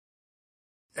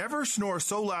Ever snore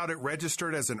so loud it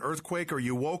registered as an earthquake, or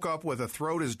you woke up with a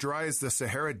throat as dry as the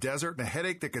Sahara Desert and a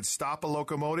headache that could stop a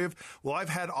locomotive? Well, I've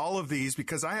had all of these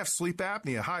because I have sleep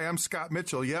apnea. Hi, I'm Scott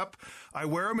Mitchell. Yep, I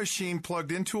wear a machine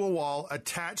plugged into a wall,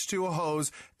 attached to a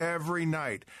hose every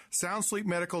night. Sound Sleep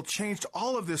Medical changed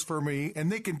all of this for me,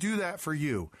 and they can do that for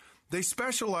you. They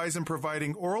specialize in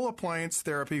providing oral appliance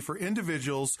therapy for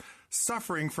individuals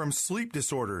suffering from sleep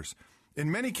disorders. In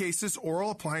many cases,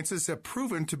 oral appliances have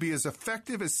proven to be as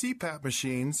effective as CPAP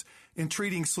machines in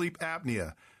treating sleep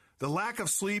apnea. The lack of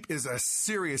sleep is a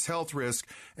serious health risk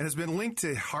and has been linked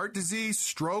to heart disease,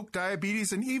 stroke,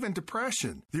 diabetes, and even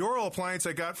depression. The oral appliance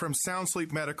I got from Sound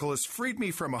Sleep Medical has freed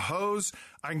me from a hose.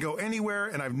 I can go anywhere,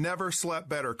 and I've never slept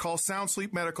better. Call Sound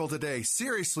Sleep Medical today.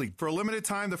 Seriously, for a limited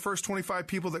time, the first 25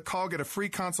 people that call get a free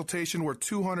consultation worth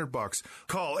 $200.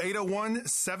 Call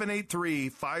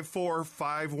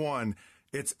 801-783-5451.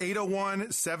 It's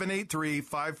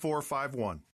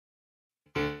 801-783-5451.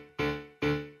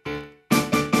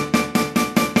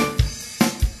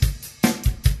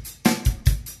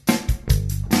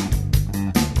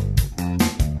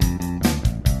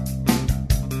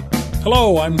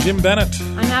 Hello, I'm Jim Bennett.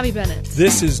 I'm Abby Bennett.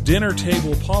 This is Dinner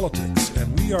Table Politics,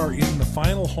 and we are in the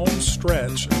final home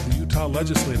stretch of the Utah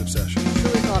legislative session.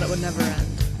 Truly thought it would never end.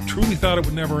 Truly thought it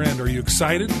would never end. Are you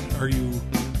excited? Are you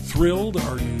thrilled?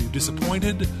 Are you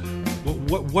disappointed?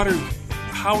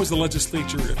 How is the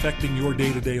legislature affecting your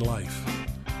day-to-day life?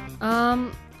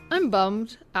 I'm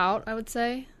bummed out, I would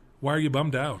say. Why are you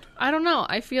bummed out? I don't know.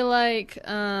 I feel like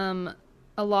a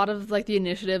lot of the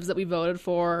initiatives that we voted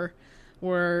for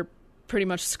were pretty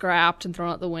much scrapped and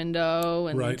thrown out the window,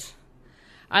 and right.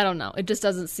 I don't know. It just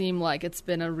doesn't seem like it's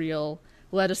been a real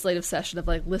legislative session of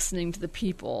listening to the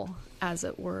people, as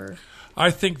it were. I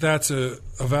think that's a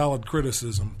valid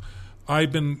criticism. I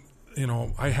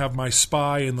have my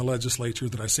spy in the legislature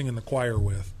that I sing in the choir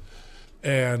with,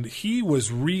 and he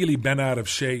was really bent out of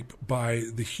shape by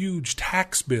the huge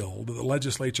tax bill that the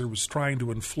legislature was trying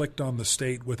to inflict on the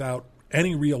state without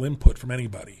any real input from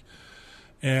anybody.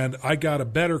 And I got a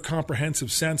better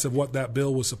comprehensive sense of what that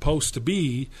bill was supposed to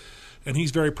be, and he's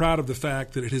very proud of the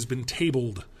fact that it has been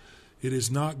tabled. It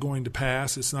is not going to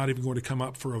pass. It's not even going to come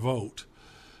up for a vote.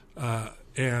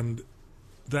 And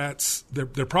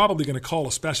they're probably going to call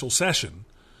a special session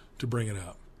to bring it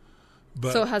up.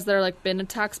 But, so has there been a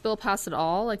tax bill passed at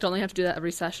all? Don't they have to do that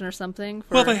every session or something?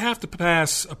 Well, they have to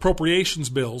pass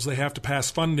appropriations bills. They have to pass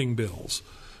funding bills.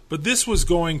 But this was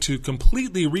going to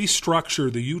completely restructure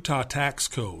the Utah tax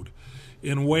code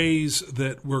in ways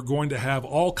that were going to have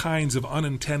all kinds of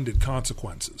unintended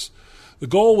consequences. The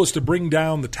goal was to bring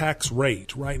down the tax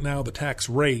rate. Right now, the tax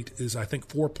rate is, I think,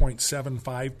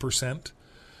 4.75%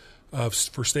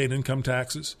 for state income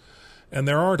taxes. And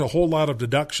there aren't a whole lot of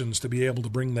deductions to be able to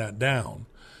bring that down.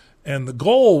 And the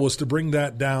goal was to bring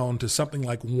that down to something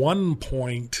like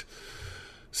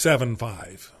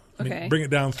 1.75. Bring it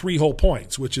down 3 whole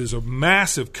points, which is a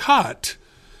massive cut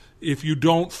if you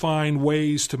don't find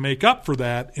ways to make up for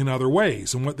that in other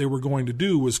ways. And what they were going to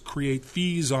do was create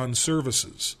fees on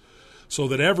services so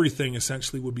that everything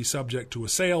essentially would be subject to a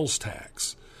sales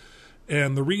tax.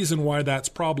 And the reason why that's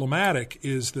problematic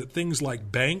is that things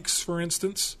like banks, for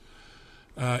instance,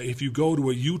 if you go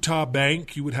to a Utah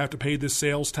bank, you would have to pay this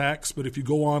sales tax. But if you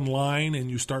go online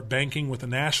and you start banking with a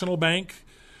national bank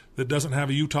that doesn't have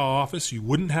a Utah office, you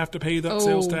wouldn't have to pay that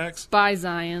sales tax. By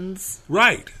Zions.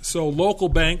 Right. So local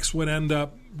banks would end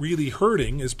up really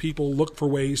hurting as people look for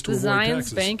ways to avoid taxes.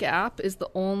 The Zions Bank app is the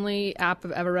only app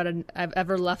I've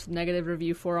ever left a negative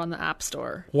review for on the App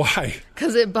Store. Why?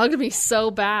 Because it bugged me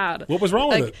so bad. What was wrong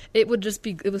with it? It was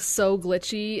so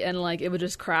glitchy, and it would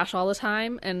just crash all the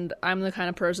time. And I'm the kind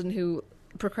of person who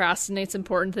procrastinates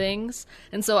important things,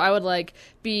 and so I would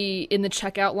be in the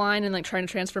checkout line and trying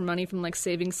to transfer money from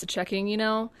savings to checking,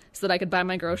 so that I could buy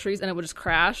my groceries, and it would just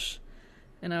crash,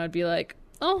 and I would be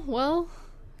oh well,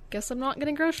 guess I'm not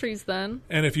getting groceries then.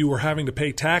 And if you were having to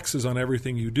pay taxes on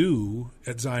everything you do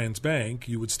at Zions Bank,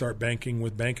 you would start banking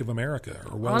with Bank of America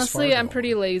or Wells Honestly, Fargo. I'm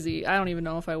pretty lazy. I don't even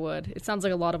know if I would. It sounds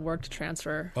like a lot of work to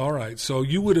transfer. All right, so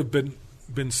you would have been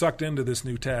sucked into this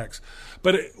new tax.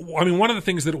 But, one of the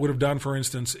things that it would have done, for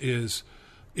instance, is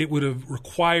it would have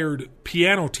required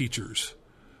piano teachers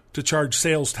to charge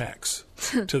sales tax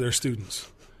to their students.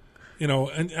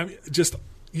 And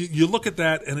you look at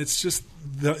that, and it's just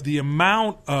the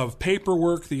amount of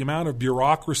paperwork, the amount of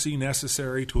bureaucracy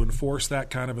necessary to enforce that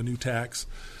kind of a new tax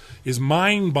is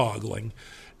mind-boggling.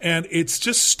 And it's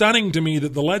just stunning to me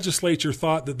that the legislature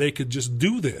thought that they could just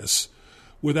do this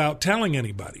without telling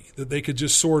anybody, that they could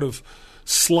just sort of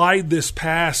slide this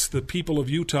past the people of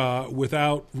Utah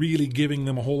without really giving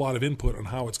them a whole lot of input on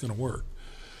how it's going to work.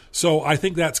 So I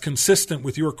think that's consistent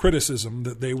with your criticism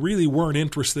that they really weren't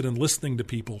interested in listening to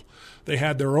people. They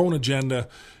had their own agenda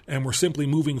and were simply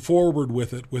moving forward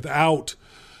with it without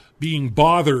being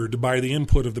bothered by the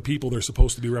input of the people they're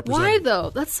supposed to be representing. Why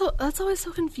though? That's always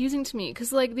so confusing to me,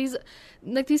 because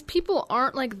these people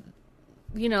aren't like,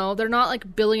 they're not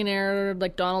like billionaire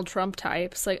like Donald Trump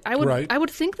types. Like I would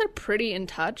think they're pretty in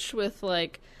touch with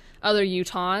like other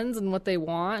Utahns and what they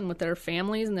want and with their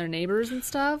families and their neighbors and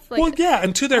stuff. Like, well, yeah,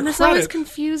 and to their credit, I'm always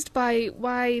confused by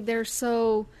why they're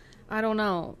so, I don't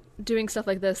know, doing stuff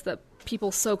like this that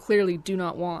people so clearly do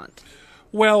not want.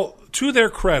 Well, to their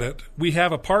credit, we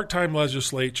have a part-time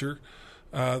legislature.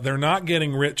 They're not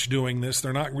getting rich doing this.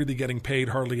 They're not really getting paid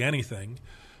hardly anything.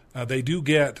 They do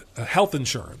get health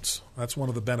insurance. That's one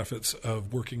of the benefits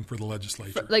of working for the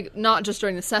legislature. Like, not just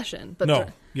during the session,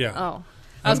 but yeah. Oh,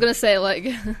 I was going to say, like,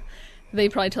 they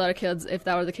probably tell our kids if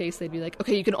that were the case, they'd be like,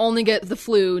 okay, you can only get the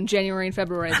flu in January and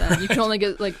February then. You can only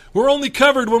get, like... We're only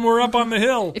covered when we're up on the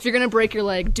hill. If you're going to break your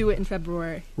leg, do it in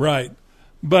February. Right.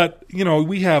 But,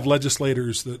 we have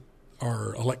legislators that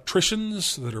are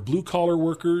electricians, that are blue-collar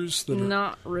workers.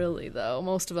 Not really, though.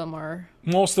 Most of them are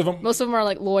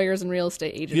like lawyers and real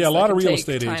estate agents. Yeah, a lot of real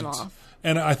estate time agents. Off.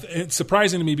 And it's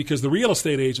surprising to me because the real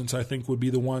estate agents, I think, would be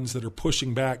the ones that are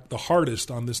pushing back the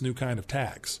hardest on this new kind of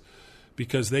tax,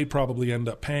 because they'd probably end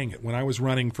up paying it. When I was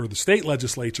running for the state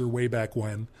legislature way back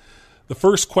when, the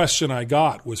first question I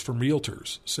got was from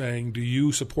realtors saying, do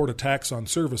you support a tax on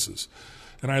services?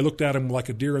 And I looked at them like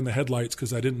a deer in the headlights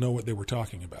because I didn't know what they were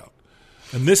talking about.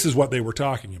 And this is what they were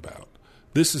talking about.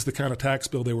 This is the kind of tax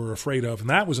bill they were afraid of. And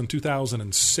that was in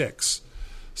 2006.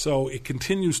 So it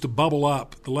continues to bubble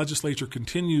up. The legislature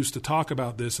continues to talk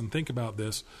about this and think about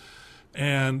this.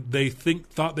 And they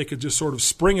thought they could just sort of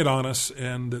spring it on us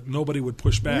and that nobody would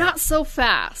push back. Not so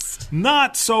fast.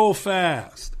 Not so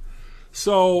fast.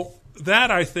 So that,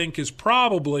 I think, is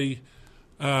probably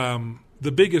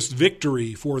the biggest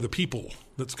victory for the people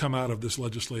that's come out of this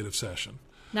legislative session.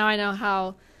 Now I know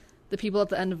how the people at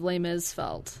the end of Les Mis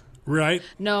felt. Right?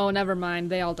 No, never mind.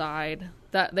 They all died.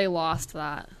 They lost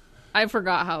that. I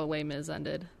forgot how Les Mis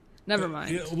ended. Never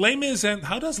mind. Les Mis end.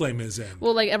 How does Les Mis end?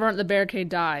 Well, like everyone at the barricade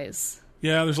dies.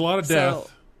 Yeah, there's a lot of death.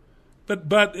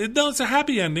 But it's a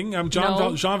happy ending. Jean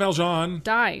Valjean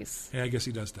dies. Yeah, I guess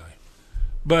he does die.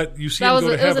 But you see him go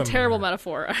to heaven. It was a terrible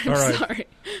metaphor. I'm sorry.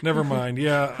 Never mind.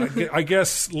 Yeah, I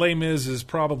guess Les Mis is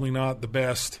probably not the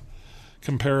best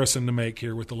comparison to make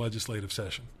here with the legislative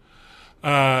session.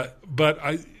 But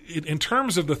in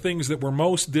terms of the things that were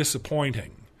most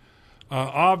disappointing,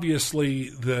 obviously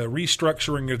the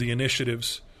restructuring of the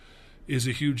initiatives is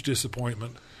a huge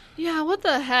disappointment. Yeah, what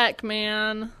the heck,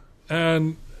 man?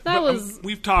 And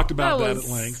we've talked about that at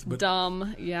length. But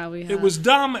dumb. Yeah, we have. It was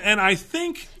dumb, and I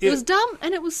think it was dumb,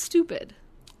 and it was stupid.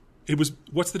 It was.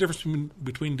 What's the difference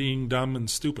between being dumb and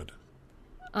stupid?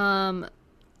 I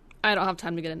don't have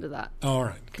time to get into that. All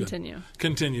right. Continue.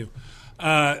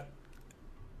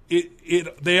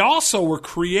 They also were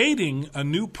creating a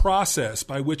new process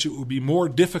by which it would be more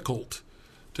difficult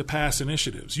to pass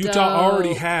initiatives. Utah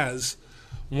already has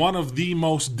one of the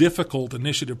most difficult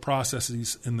initiative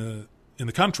processes in the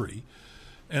country,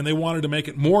 and they wanted to make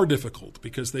it more difficult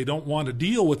because they don't want to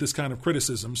deal with this kind of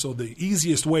criticism. So the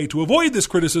easiest way to avoid this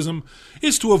criticism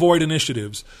is to avoid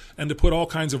initiatives and to put all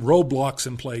kinds of roadblocks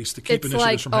in place to keep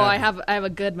initiatives from happening. I have a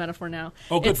good metaphor now.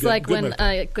 Oh, good, it's like when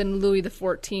Louis the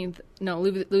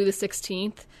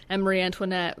 16th and Marie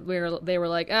Antoinette, they were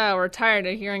like, we're tired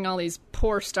of hearing all these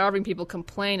poor starving people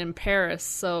complain in Paris,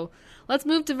 so let's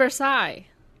move to Versailles.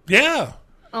 Yeah.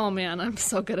 Oh, man, I'm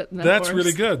so good at metaphors. That's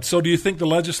really good. So do you think the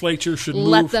legislature should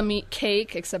let them eat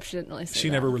cake, except she didn't really say that. She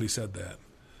never really said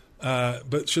that.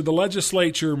 But should the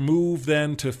legislature move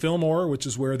then to Fillmore, which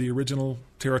is where the original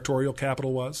territorial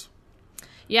capital was?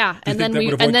 Yeah, and then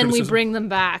we bring them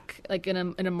back like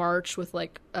in a march with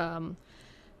like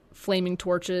flaming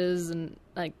torches and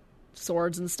like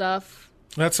swords and stuff.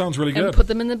 That sounds really good. And put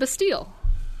them in the Bastille.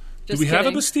 Do we have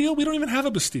a Bastille? We don't even have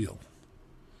a Bastille.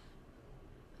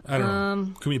 I don't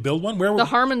know. Can we build one? The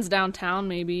Harmons downtown,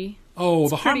 maybe. Oh,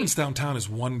 the Harmons downtown is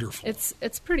wonderful.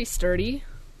 It's pretty sturdy.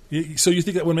 So you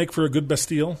think that would make for a good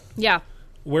Bastille? Yeah.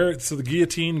 So the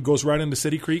guillotine goes right into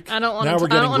City Creek? I don't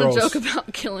want to joke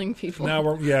about killing people.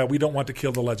 We don't want to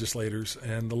kill the legislators,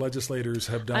 and the legislators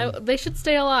have done... They should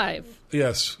stay alive.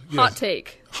 Yes. Hot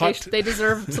take. They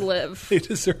deserve to live. They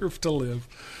deserve to live.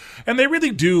 And they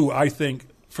really do, I think,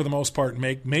 for the most part,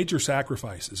 make major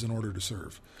sacrifices in order to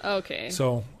serve. Okay.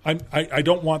 So I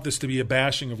don't want this to be a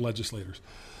bashing of legislators.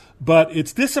 But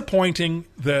it's disappointing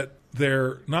that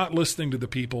they're not listening to the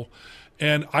people.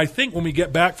 And I think when we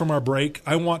get back from our break,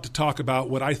 I want to talk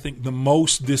about what I think the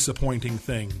most disappointing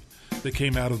thing that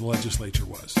came out of the legislature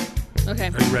was. Okay.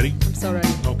 Are you ready? I'm so ready.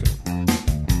 Okay.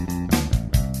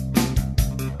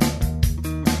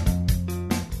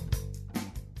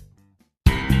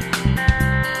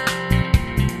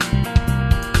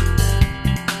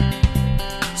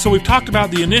 So we've talked about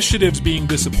the initiatives being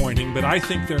disappointing, but I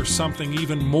think there's something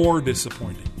even more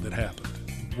disappointing that happened.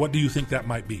 What do you think that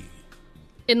might be?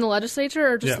 In the legislature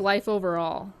or just Yeah. life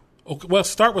overall? Okay, well,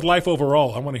 start with life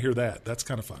overall. I want to hear that. That's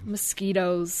kind of fun.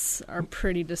 Mosquitoes are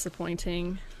pretty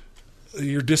disappointing.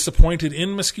 You're disappointed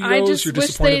in mosquitoes? You're wish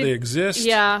disappointed they exist?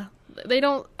 Yeah. They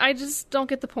don't. I just don't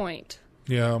get the point.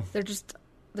 Yeah, They're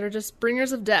just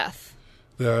bringers of death.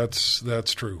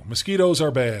 that's true. Mosquitoes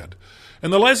are bad.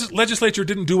 And the legislature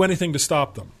didn't do anything to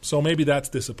stop them. So maybe that's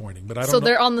disappointing. But I don't know. So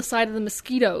they're on the side of the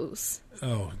mosquitoes.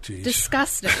 Oh, geez.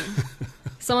 Disgusting.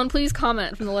 Someone please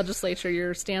comment from the legislature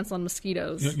your stance on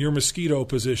mosquitoes. Your mosquito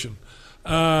position.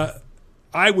 I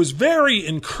was very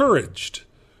encouraged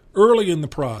early in the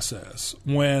process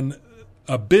when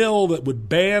a bill that would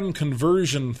ban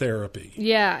conversion therapy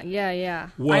Yeah.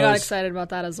 I got excited about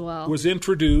that as well. was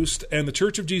introduced, and the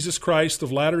Church of Jesus Christ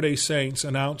of Latter-day Saints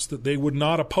announced that they would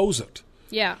not oppose it,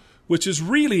 Yeah. which is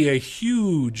really a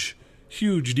huge,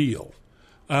 huge deal.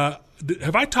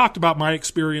 Have I talked about my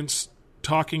experience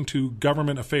talking to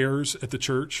government affairs at the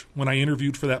church when I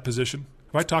interviewed for that position?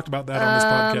 Have I talked about that on this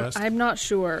podcast? I'm not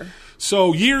sure.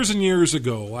 So years and years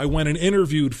ago, I went and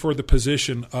interviewed for the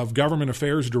position of government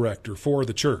affairs director for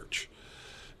the church.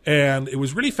 And it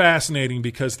was really fascinating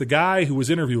because the guy who was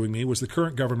interviewing me was the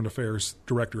current government affairs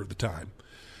director at the time.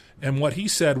 And what he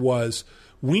said was,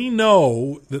 we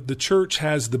know that the church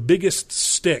has the biggest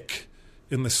stick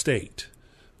in the state,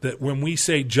 that when we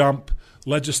say jump,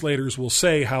 legislators will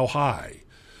say how high,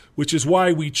 which is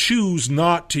why we choose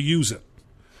not to use it.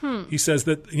 He says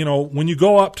that, when you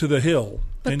go up to the hill.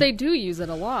 But they do use it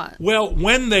a lot. Well,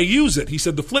 when they use it, he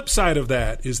said the flip side of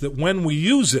that is that when we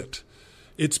use it,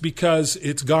 it's because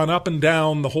it's gone up and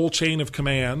down the whole chain of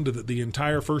command, that the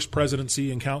entire First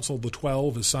Presidency and Council of the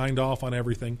 12 has signed off on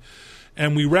everything.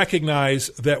 And we recognize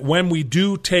that when we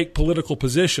do take political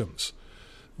positions,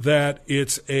 that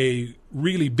it's a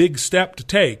really big step to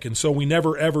take, and so we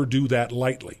never, ever do that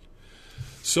lightly.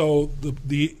 So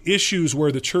the issues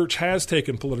where the church has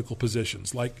taken political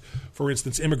positions, like, for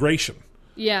instance, immigration,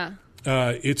 Yeah.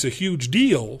 it's a huge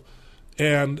deal.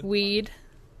 And Weed.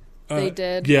 They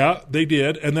did. Yeah, they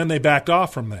did. And then they backed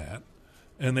off from that,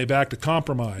 and they backed to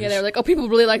compromise. Yeah, they're like, people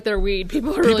really like their weed.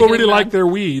 People are really People really getting like mad. their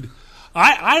weed.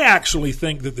 I actually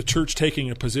think that the church taking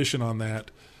a position on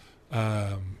that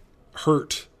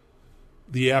hurt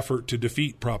the effort to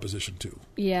defeat Proposition 2.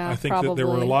 Yeah, I think probably. that there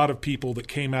were a lot of people that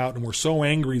came out and were so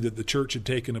angry that the church had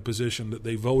taken a position that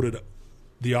they voted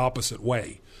the opposite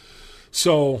way.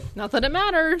 So, Not that it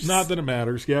matters. not that it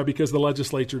matters, yeah, because the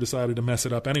legislature decided to mess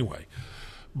it up anyway.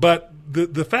 But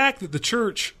the fact that the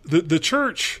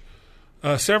church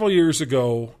several years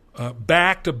ago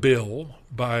backed a bill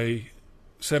by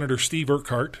Senator Steve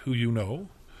Urquhart, who you know.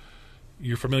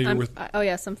 You're familiar with. Oh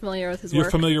yes, I'm familiar with his You're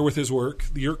work. familiar with his work.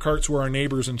 The Urquharts were our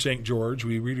neighbors in St. George.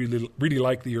 We really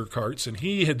like the Urquharts, and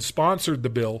he had sponsored the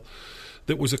bill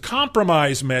that was a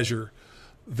compromise measure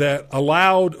that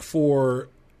allowed for.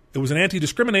 It was an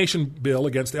anti-discrimination bill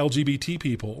against LGBT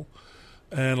people,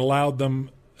 and allowed them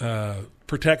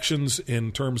protections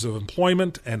in terms of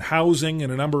employment and housing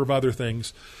and a number of other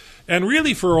things. And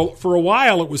really, for a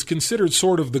while, it was considered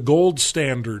sort of the gold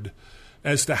standard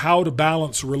as to how to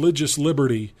balance religious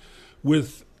liberty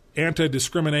with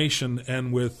anti-discrimination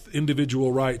and with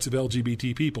individual rights of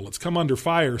LGBT people. It's come under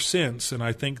fire since, and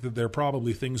I think that there are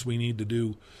probably things we need to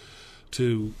do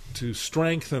to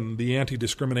strengthen the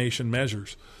anti-discrimination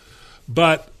measures.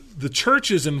 But the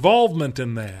church's involvement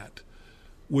in that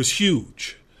was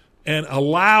huge and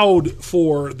allowed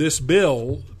for this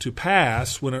bill to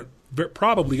pass when it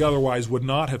probably otherwise would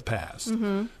not have passed.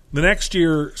 Mm-hmm. The next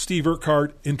year, Steve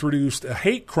Urquhart introduced a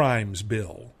hate crimes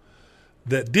bill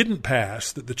that didn't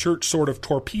pass, that the church sort of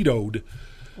torpedoed.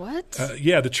 What?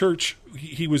 The church,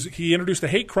 he introduced a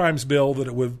hate crimes bill that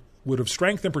it would have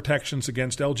strengthened protections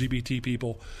against LGBT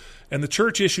people, and the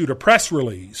church issued a press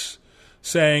release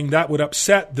saying that would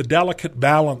upset the delicate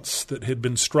balance that had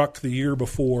been struck the year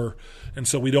before, and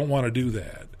so we don't want to do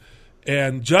that.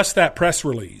 And just that press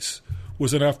release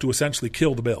was enough to essentially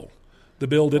kill the bill. The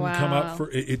bill didn't come up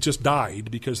it just died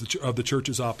because of the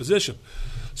church's opposition.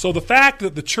 So the fact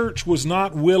that the church was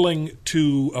not willing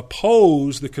to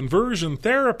oppose the conversion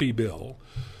therapy bill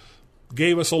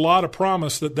gave us a lot of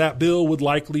promise that bill would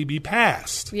likely be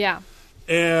passed. Yeah.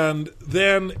 And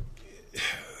then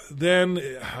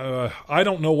I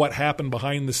don't know what happened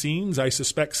behind the scenes. I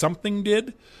suspect something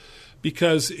did,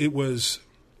 because it was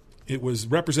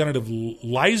Representative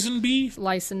Lisenby.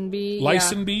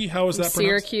 Lisenby, How is that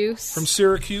pronounced? Syracuse. From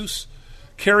Syracuse.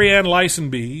 Carrie Ann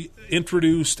Lisenby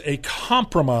introduced a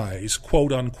compromise,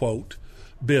 quote unquote,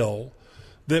 bill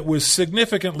that was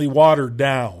significantly watered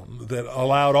down, that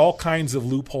allowed all kinds of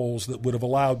loopholes that would have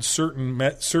allowed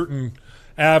certain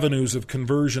avenues of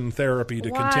conversion therapy to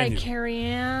continue. Why, Carrie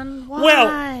Ann? Why? Well,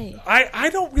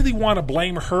 I don't really want to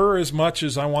blame her as much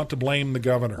as I want to blame the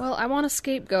governor. Well, I want a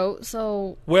scapegoat,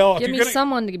 so Well, give me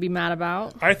someone to be mad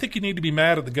about. I think you need to be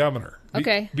mad at the governor.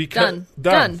 Okay, Done.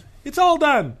 Done. It's all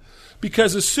done.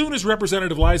 Because as soon as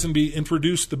Representative Lisenby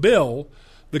introduced the bill,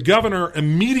 the governor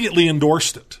immediately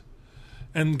endorsed it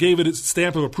and gave it its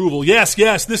stamp of approval. Yes,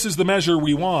 this is the measure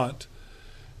we want.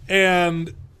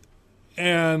 And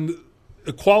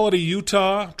Equality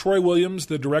Utah, Troy Williams,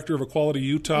 the director of Equality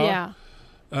Utah,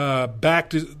 pulled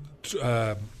back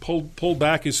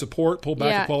his support, pulled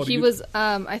back Equality Utah. Was,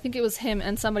 I think it was him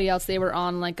and somebody else. They were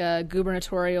on like a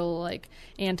gubernatorial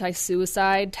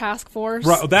anti-suicide task force.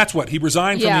 Right, that's what he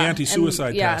resigned from the anti-suicide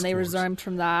task force. Yeah, and they resigned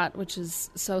from that, which is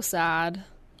so sad.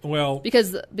 Well,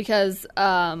 because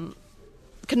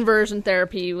conversion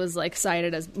therapy was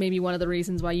cited as maybe one of the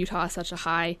reasons why Utah has such a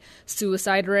high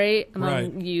suicide rate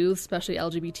among youth, especially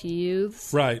LGBT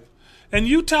youths. Right. And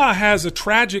Utah has a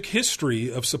tragic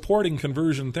history of supporting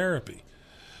conversion therapy.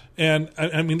 And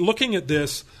I mean, looking at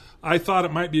this, I thought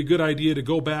it might be a good idea to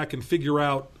go back and figure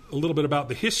out a little bit about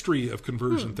the history of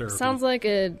conversion therapy. Sounds like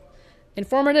an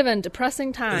informative and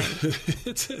depressing time.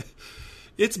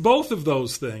 It's both of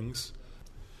those things.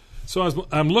 So as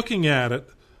I'm looking at it,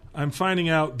 I'm finding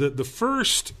out that the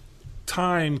first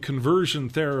time conversion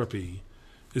therapy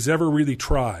is ever really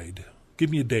tried. Give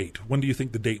me a date. When do you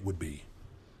think the date would be?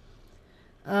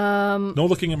 No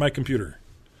looking at my computer.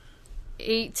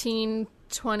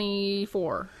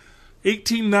 1824.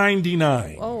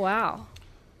 1899. Oh, wow.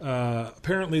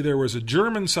 Apparently there was a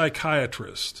German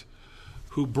psychiatrist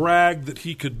who bragged that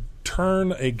he could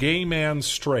turn a gay man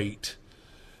straight,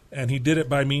 and he did it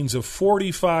by means of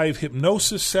 45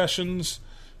 hypnosis sessions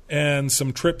and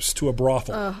some trips to a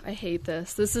brothel. Oh, I hate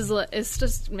this. It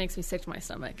just makes me sick to my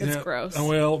stomach. It's gross.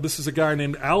 Well, this is a guy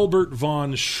named Albert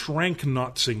von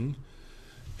Schrenknotzing,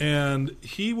 and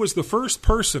he was the first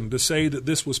person to say that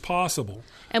this was possible.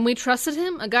 And we trusted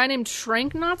him? A guy named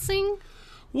Schrenknotzing?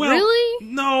 Well, really?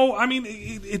 No, I mean,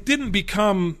 it didn't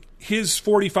become his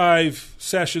 45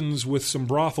 sessions with some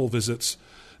brothel visits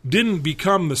didn't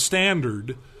become the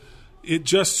standard. It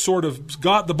just sort of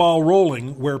got the ball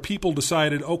rolling where people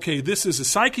decided, okay, this is a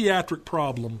psychiatric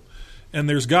problem and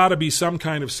there's got to be some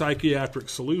kind of psychiatric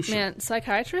solution. Man,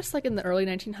 psychiatrists in the early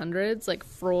 1900s,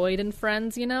 Freud and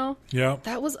friends, Yeah.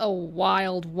 that was a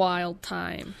wild, wild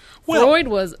time. Well, Freud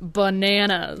was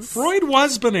bananas. He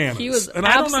was and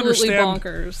I absolutely don't understand,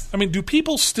 bonkers. I mean, do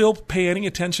people still pay any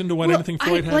attention to anything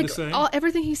Freud had to say?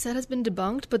 Everything he said has been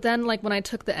debunked, but then when I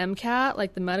took the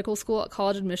MCAT, the medical school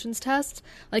college admissions test,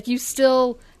 you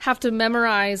still have to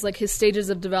memorize his stages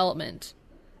of development.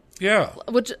 Yeah.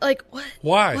 Which, what?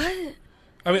 Why? What?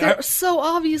 I mean, they're so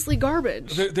obviously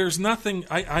garbage. There's nothing.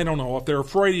 I don't know if there are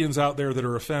Freudians out there that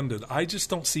are offended. I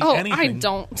just don't see anything. I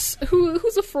don't.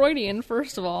 Who's a Freudian?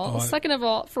 First of all, second of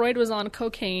all, Freud was on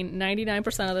cocaine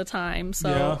 99% of the time. So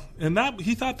yeah, and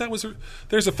he thought that was.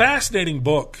 There's a fascinating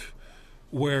book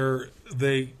where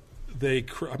I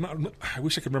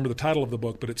wish I could remember the title of the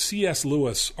book, but it's C.S.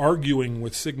 Lewis arguing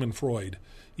with Sigmund Freud,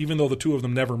 even though the two of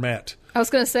them never met. I was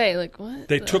going to say, what?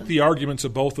 They took the arguments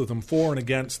of both of them for and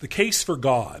against. The Case for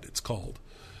God, it's called.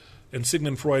 And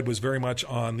Sigmund Freud was very much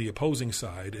on the opposing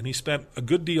side, and he spent a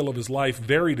good deal of his life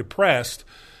very depressed,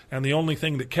 and the only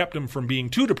thing that kept him from being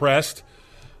too depressed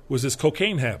was his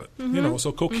cocaine habit. Mm-hmm.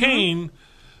 So cocaine,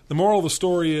 the moral of the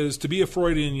story is, to be a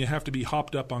Freudian, you have to be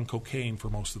hopped up on cocaine for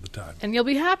most of the time. And you'll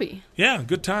be happy. Yeah,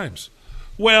 good times.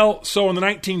 Well, so in the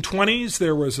 1920s,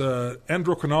 there was an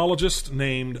endocrinologist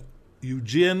named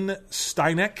Eugene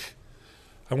Steineck.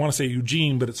 I want to say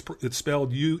Eugene, but it's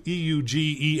spelled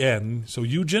Eugen. So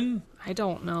Eugen? I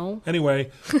don't know.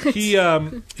 Anyway, he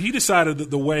decided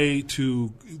that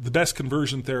the best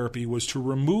conversion therapy was to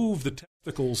remove the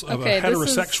testicles of a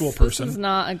heterosexual person. This is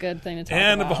not a good thing to talk about.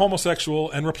 And of a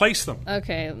homosexual and replace them.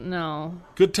 Okay, no.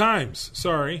 Good times.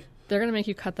 Sorry. They're going to make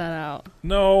you cut that out.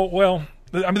 No, well,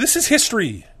 I mean, this is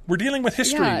history. We're dealing with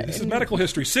history. Yeah, this is medical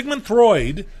history. Sigmund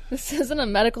Freud. This isn't a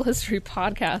medical history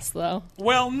podcast, though.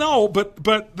 Well, no, but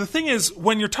the thing is,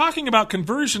 when you're talking about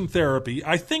conversion therapy,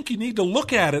 I think you need to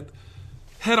look at it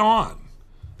head on.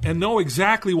 and know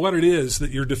exactly what it is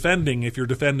that you're defending if you're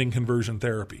defending conversion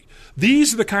therapy.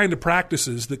 These are the kind of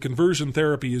practices that conversion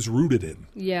therapy is rooted in.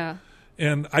 Yeah.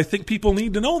 And I think people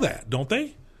need to know that, don't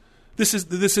they? This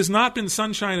has not been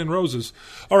sunshine and roses.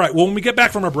 All right, well, when we get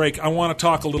back from our break, I want to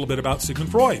talk a little bit about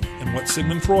Sigmund Freud and what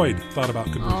Sigmund Freud thought about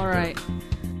conversion All right. therapy.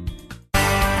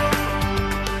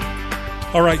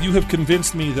 All right, you have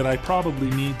convinced me that I probably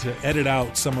need to edit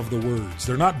out some of the words.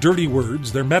 They're not dirty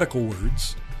words, they're medical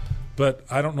words, but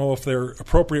I don't know if they're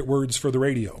appropriate words for the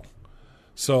radio.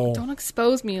 So Don't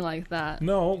expose me like that.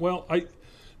 no, well,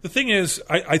 the thing is,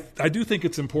 I do think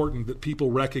it's important that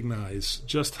people recognize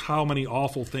just how many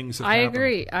awful things have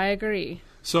happened. I agree.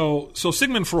 So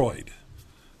Sigmund Freud,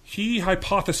 he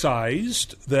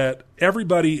hypothesized that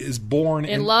everybody is born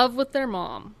In love with their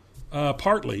mom.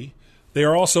 Partly. They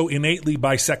are also innately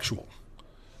bisexual.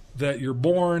 That you're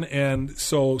born and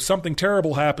so something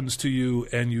terrible happens to you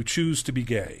and you choose to be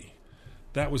gay.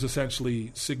 That was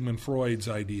essentially Sigmund Freud's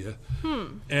idea.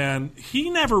 And he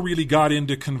never really got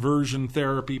into conversion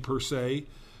therapy per se,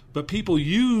 but people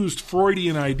used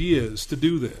Freudian ideas to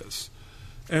do this.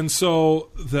 And so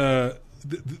the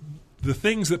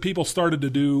things that people started to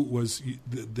do was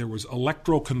there was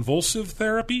electroconvulsive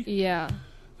therapy. Yeah.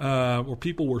 Where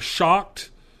people were shocked.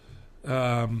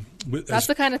 That's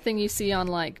the kind of thing you see on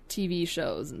like TV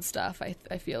shows and stuff.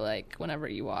 I feel like whenever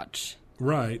you watch,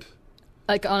 right,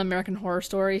 like on American Horror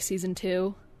Story season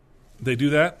 2, they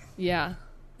do that. Yeah,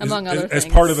 among other as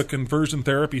things, part of a conversion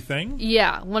therapy thing.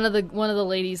 Yeah, one of the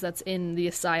ladies that's in the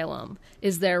asylum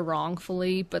is there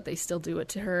wrongfully, but they still do it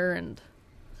to her. And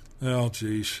oh,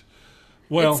 geez.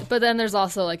 Well, but then there's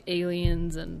also like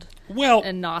aliens and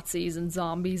Nazis and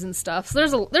zombies and stuff.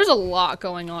 So there's a lot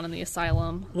going on in the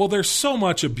asylum. Well, there's so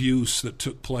much abuse that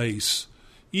took place,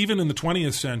 even in the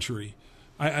 20th century.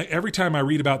 Every time I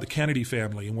read about the Kennedy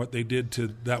family and what they did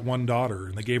to that one daughter,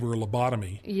 and they gave her a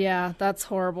lobotomy. Yeah, that's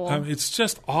horrible. It's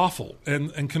just awful.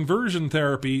 And conversion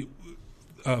therapy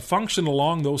functioned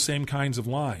along those same kinds of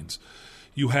lines.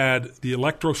 You had the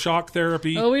electroshock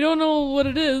therapy. Oh, we don't know what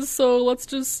it is, so let's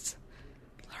just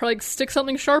like stick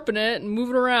something sharp in it and move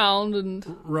it around. And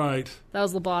right, that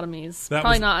was lobotomies.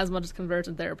 Probably not as much as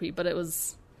conversion therapy, but it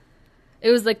was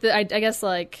like I guess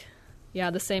like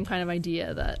the same kind of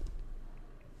idea that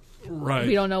right,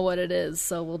 we don't know what it is,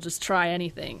 so we'll just try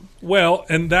anything. Well,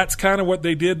 and that's kind of what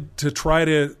they did to try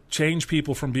to change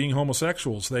people from being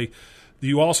homosexuals.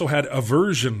 You also had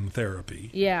aversion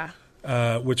therapy,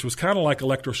 which was kind of like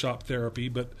electroshock therapy,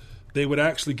 but they would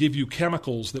actually give you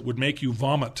chemicals that would make you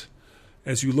vomit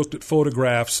as you looked at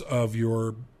photographs of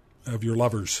your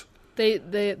lovers.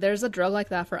 There's a drug like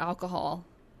that for alcohol.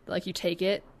 Like you take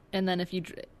it, and then if you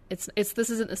this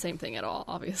isn't the same thing at all,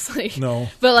 obviously. No.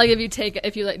 But like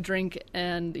if you like drink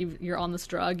and you're on this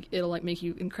drug, it'll like make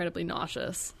you incredibly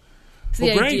nauseous. So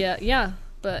the idea, yeah,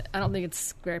 but I don't think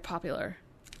it's very popular.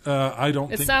 I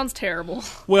don't. It sounds terrible.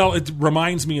 Well, it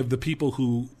reminds me of the people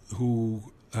who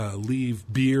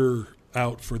leave beer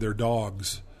out for their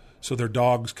dogs, so their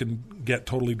dogs can get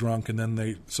totally drunk, and then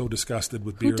they so disgusted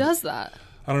with beer. Who does that?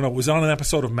 I don't know. It was on an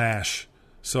episode of MASH,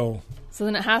 so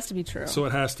then it has to be true. So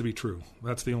it has to be true.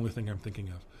 That's the only thing I'm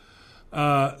thinking of.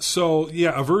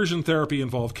 Aversion therapy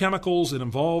involved chemicals. It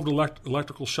involved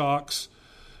electrical shocks.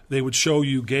 They would show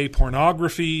you gay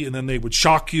pornography, and then they would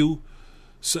shock you,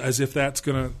 as if that's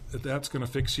gonna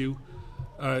fix you.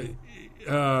 And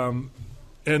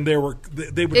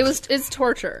it's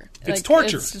torture. It's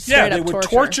torture. It's they would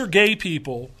torture gay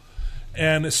people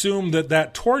and assume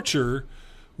that torture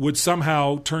would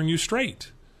somehow turn you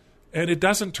straight. And it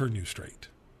doesn't turn you straight.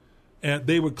 And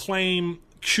they would claim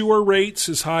cure rates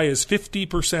as high as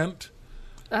 50%.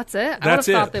 That's it? I would have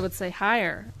thought they would say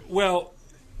higher. Well,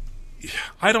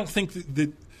 I don't think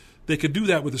that they could do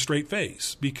that with a straight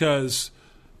face, because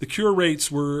the cure rates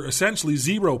were essentially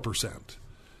 0%.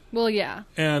 Well, yeah.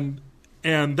 And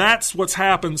that's what's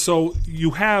happened. So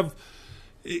you have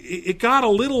it got a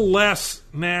little less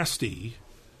nasty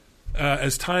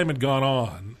as time had gone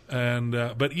on,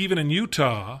 but even in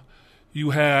Utah,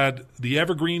 you had the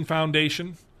Evergreen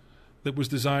Foundation that was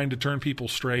designed to turn people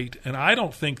straight, and I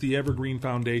don't think the Evergreen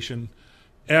Foundation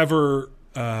ever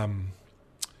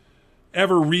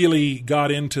really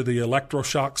got into the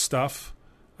electroshock stuff.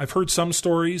 I've heard some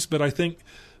stories, but I think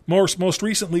most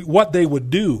recently what they would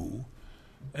do,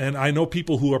 and I know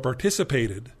people who have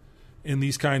participated in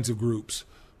these kinds of groups,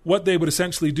 what they would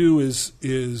essentially do is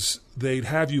they'd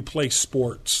have you play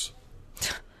sports.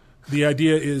 The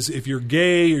idea is if you're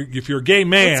gay, if you're a gay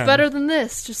man... It's better than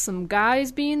this. Just some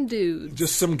guys being dudes.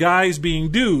 Just some guys being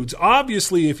dudes.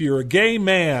 Obviously, if you're a gay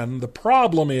man, the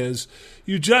problem is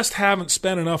you just haven't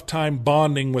spent enough time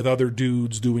bonding with other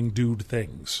dudes doing dude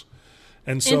things.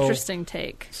 And so, interesting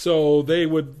take. So they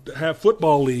would have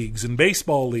football leagues and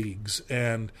baseball leagues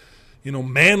and,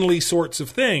 manly sorts of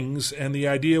things. And the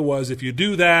idea was if you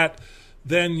do that,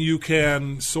 then you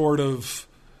can sort of...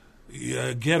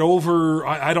 get over,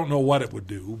 I don't know what it would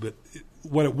do, but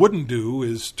what it wouldn't do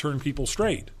is turn people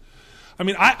straight. I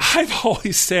mean, I've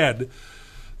always said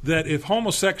that if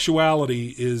homosexuality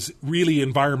is really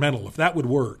environmental, if that would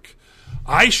work,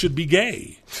 I should be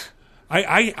gay.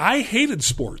 I hated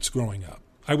sports growing up.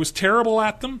 I was terrible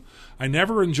at them. I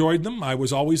never enjoyed them. I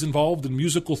was always involved in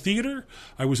musical theater.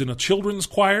 I was in a children's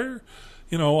choir.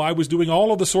 I was doing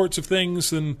all of the sorts of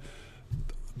things, and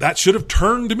that should have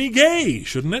turned me gay,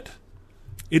 shouldn't it?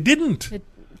 It didn't. It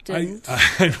didn't.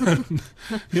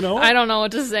 I don't know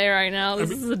what to say right now.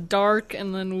 This is a dark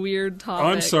and then weird topic.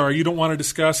 I'm sorry. You don't want to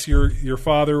discuss your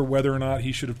father, whether or not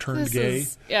he should have turned gay?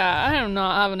 I'm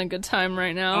not having a good time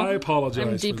right now. I apologize.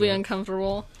 I'm deeply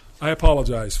uncomfortable. I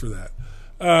apologize for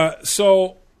that.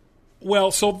 So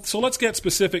let's get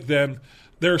specific then.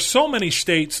 There are so many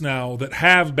states now that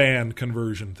have banned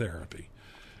conversion therapy.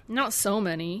 Not so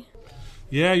many.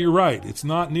 Yeah, you're right. It's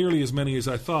not nearly as many as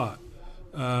I thought.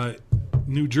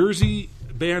 New Jersey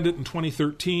banned it in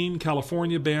 2013.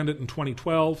 California banned it in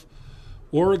 2012.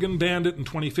 Oregon banned it in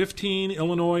 2015.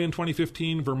 Illinois in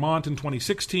 2015. Vermont in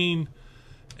 2016.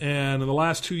 And in the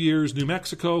last 2 years, New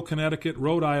Mexico, Connecticut,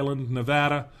 Rhode Island,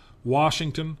 Nevada,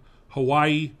 Washington,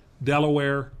 Hawaii,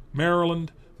 Delaware,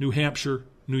 Maryland, New Hampshire,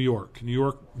 New York. New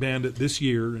York banned it this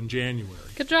year in January.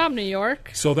 Good job, New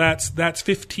York. So that's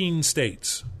 15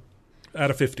 states out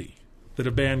of 50 that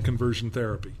have banned conversion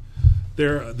therapy.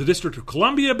 The District of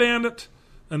Columbia banned it,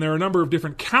 and there are a number of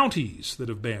different counties that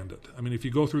have banned it. I mean, if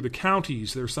you go through the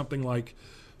counties, there's something like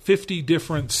 50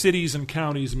 different cities and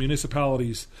counties and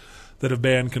municipalities that have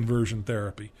banned conversion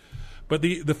therapy. But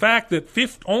the fact that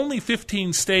only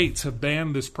 15 states have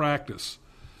banned this practice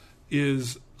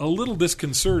is a little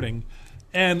disconcerting.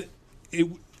 And,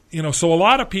 so a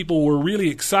lot of people were really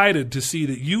excited to see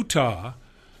that Utah,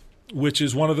 which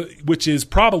is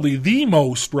probably the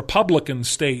most Republican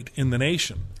state in the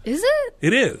nation. Is it?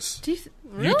 It is.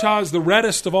 Really? Utah is the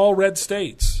reddest of all red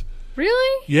states.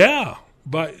 Really? Yeah,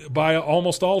 by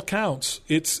almost all counts.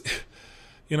 It's,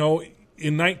 in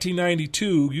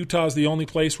 1992, Utah is the only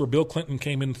place where Bill Clinton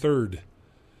came in third,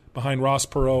 behind Ross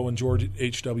Perot and George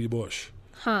H.W. Bush.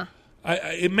 Huh.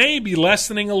 It may be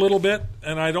lessening a little bit,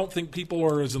 and I don't think people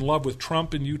are as in love with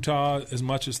Trump in Utah as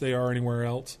much as they are anywhere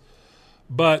else.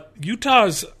 But Utah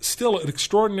is still an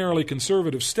extraordinarily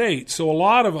conservative state, so a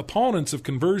lot of opponents of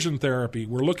conversion therapy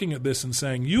were looking at this and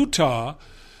saying Utah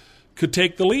could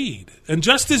take the lead. And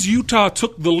just as Utah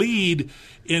took the lead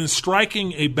in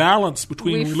striking a balance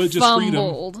between religious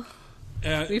freedom...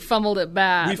 We fumbled it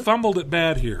bad. We fumbled it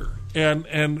bad here,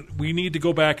 and we need to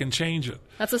go back and change it.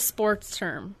 That's a sports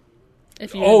term.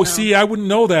 If you see, I wouldn't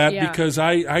know that because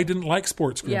I didn't like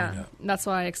sports growing up. That's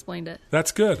why I explained it.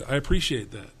 That's good. I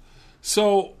appreciate that.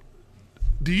 So,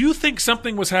 do you think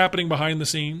something was happening behind the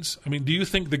scenes? I mean, do you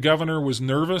think the governor was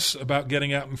nervous about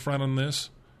getting out in front on this?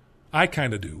 I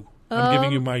kind of do. I'm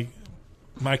giving you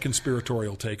my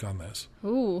conspiratorial take on this.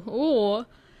 Ooh.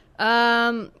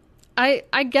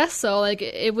 I guess so. Like,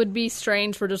 it would be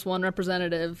strange for just one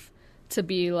representative to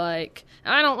be like,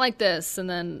 I don't like this, and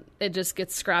then it just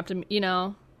gets scrapped.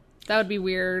 That would be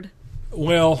weird.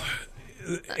 Well...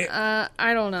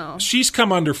 I don't know. She's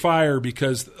come under fire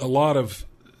because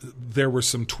there were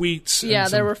some tweets. Yeah,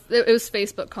 it was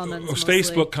Facebook comments. It was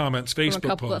Facebook comments, Facebook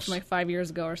from a couple posts. From like 5 years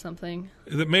ago or something.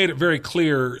 That made it very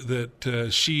clear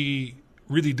that she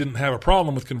really didn't have a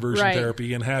problem with conversion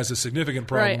therapy and has a significant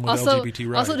problem with LGBT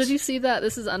rights. Also, did you see that,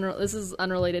 this is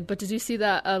unrelated, but did you see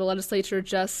that the legislature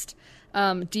just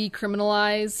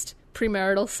decriminalized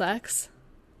premarital sex?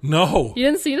 No. You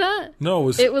didn't see that? No.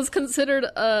 It was considered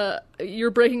you're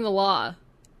breaking the law,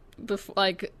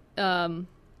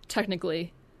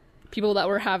 technically. People that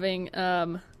were having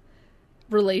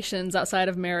relations outside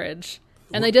of marriage.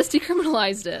 And they just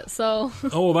decriminalized it. So.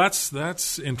 Oh,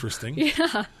 that's interesting.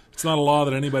 Yeah. It's not a law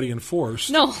that anybody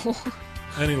enforced. No.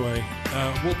 Anyway,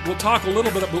 we'll talk a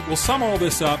little bit, but we'll sum all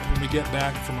this up when we get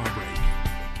back from our break.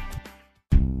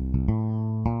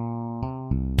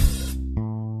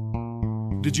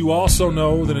 Did you also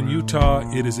know that in Utah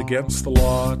it is against the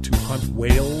law to hunt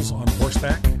whales on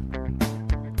horseback?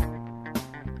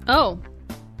 Oh.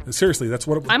 Seriously, that's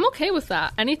what I'm okay with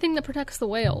that. Anything that protects the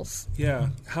whales. Yeah.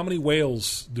 How many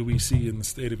whales do we see in the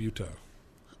state of Utah?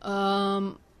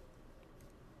 And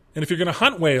if you're going to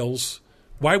hunt whales,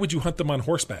 why would you hunt them on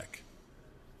horseback?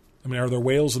 I mean, are there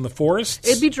whales in the forests?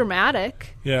 It'd be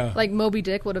dramatic. Yeah. Like Moby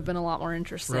Dick would have been a lot more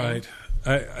interesting. Right.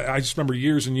 I just remember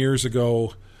years and years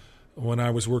ago when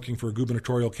I was working for a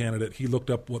gubernatorial candidate, he looked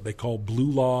up what they call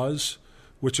blue laws,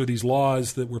 which are these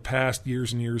laws that were passed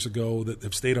years and years ago that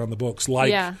have stayed on the books,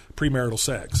 like premarital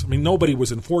sex. I mean, nobody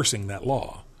was enforcing that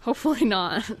law. Hopefully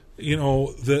not. You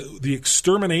know, the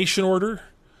extermination order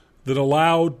that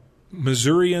allowed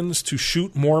Missourians to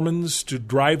shoot Mormons to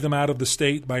drive them out of the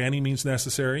state by any means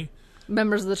necessary.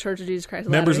 Members of the Church of Jesus Christ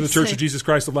of Members of the Church of Jesus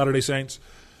Christ of Latter-day Saints.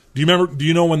 Do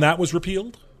you know when that was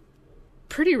repealed?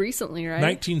 Pretty recently, right?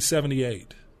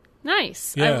 1978.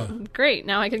 Nice. Yeah. Great.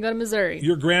 Now I can go to Missouri.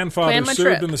 Your grandfather served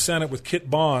trip. in the Senate with Kit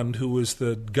Bond, who was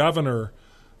the governor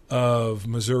of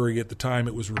Missouri at the time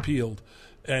it was repealed.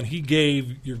 And he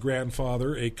gave your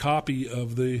grandfather a copy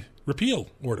of the repeal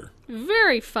order.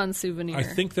 Very fun souvenir. I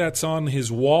think that's on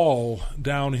his wall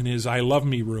down in his I Love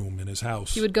Me room in his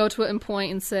house. He would go to it and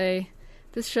point and say,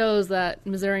 "This shows that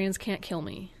Missourians can't kill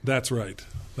me." That's right.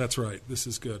 That's right. This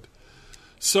is good.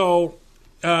 So,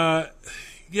 yeah,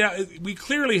 we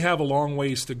clearly have a long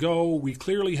ways to go. We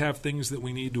clearly have things that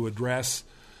we need to address.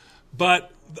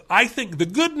 But I think the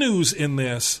good news in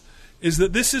this is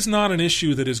that this is not an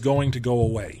issue that is going to go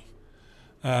away.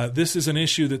 This is an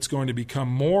issue that's going to become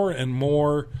more and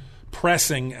more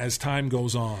pressing as time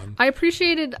goes on. I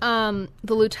appreciated the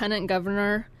lieutenant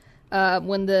governor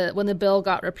when the bill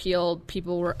got repealed.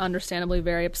 People were understandably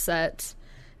very upset,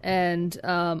 and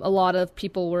a lot of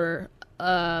people were.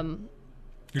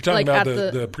 You're talking about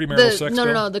the premarital sex bill?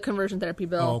 No, the conversion therapy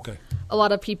bill. Oh, okay. A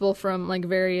lot of people from like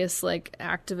various like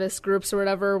activist groups or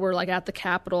whatever were like at the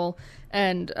Capitol,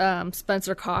 and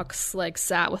Spencer Cox like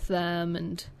sat with them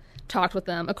and talked with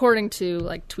them, according to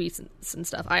like tweets and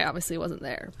stuff. I obviously wasn't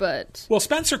there, but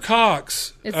Spencer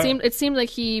Cox. It seemed like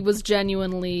he was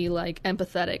genuinely like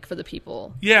empathetic for the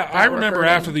people. Yeah, I remember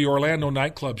after the Orlando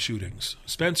nightclub shootings,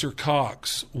 Spencer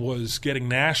Cox was getting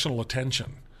national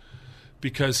attention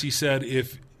because he said,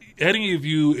 if any of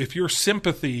you, if your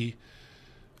sympathy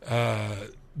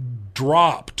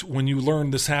dropped when you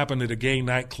learned this happened at a gay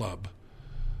nightclub,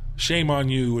 shame on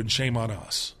you and shame on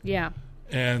us. Yeah.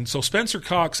 And so Spencer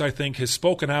Cox, I think, has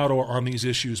spoken out on these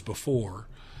issues before.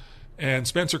 And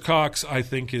Spencer Cox, I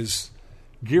think, is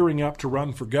gearing up to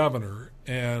run for governor.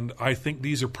 And I think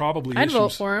these are probably I'd issues.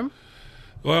 vote for him.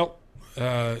 Well,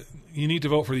 you need to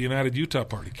vote for the United Utah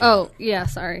Party candidate. Oh, yeah,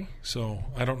 sorry. So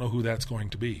I don't know who that's going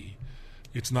to be.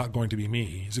 It's not going to be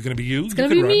me. Is it going to be you? It's going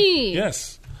to be me.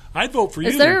 Yes. I'd vote for you.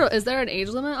 Is there an age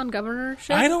limit on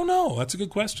governorship? I don't know. That's a good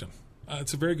question.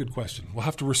 It's a very good question. We'll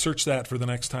have to research that for the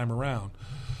next time around.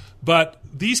 But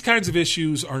these kinds of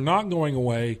issues are not going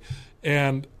away,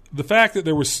 and the fact that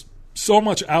there was so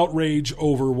much outrage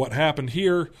over what happened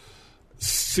here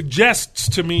suggests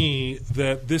to me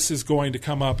that this is going to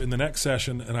come up in the next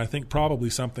session, and I think probably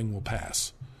something will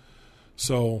pass.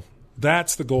 So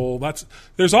that's the goal.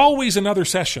 There's always another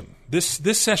session. This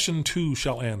session too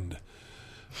shall end.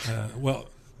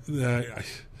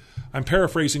 I'm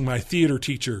paraphrasing my theater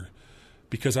teacher,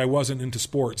 because I wasn't into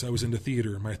sports, I was into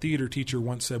theater. My theater teacher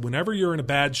once said, whenever you're in a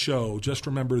bad show, just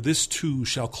remember this too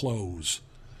shall close.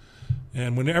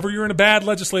 And whenever you're in a bad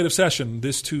legislative session,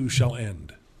 this too shall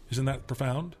end. Isn't that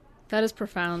profound? That is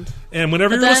profound. And whenever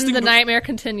but you're then listening, the nightmare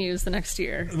continues the next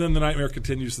year. And then the nightmare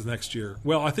continues the next year.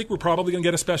 Well, I think we're probably going to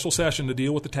get a special session to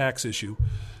deal with the tax issue,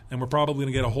 and we're probably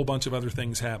going to get a whole bunch of other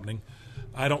things happening.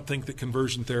 I don't think that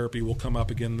conversion therapy will come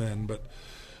up again then,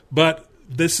 but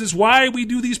this is why we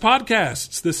do these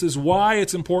podcasts. This is why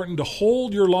it's important to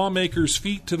hold your lawmakers'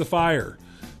 feet to the fire,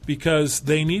 because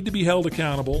they need to be held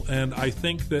accountable. And I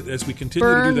think that as we continue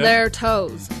to do that,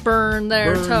 burn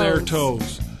their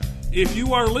toes. If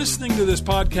you are listening to this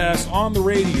podcast on the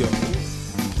radio,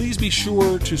 please be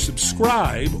sure to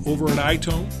subscribe over at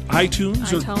iTunes,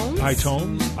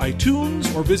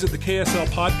 or visit the KSL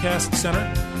Podcast Center.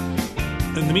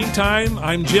 In the meantime,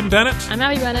 I'm Jim Bennett. I'm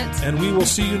Abby Bennett. And we will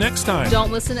see you next time.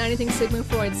 Don't listen to anything Sigmund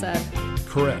Freud said.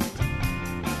 Correct.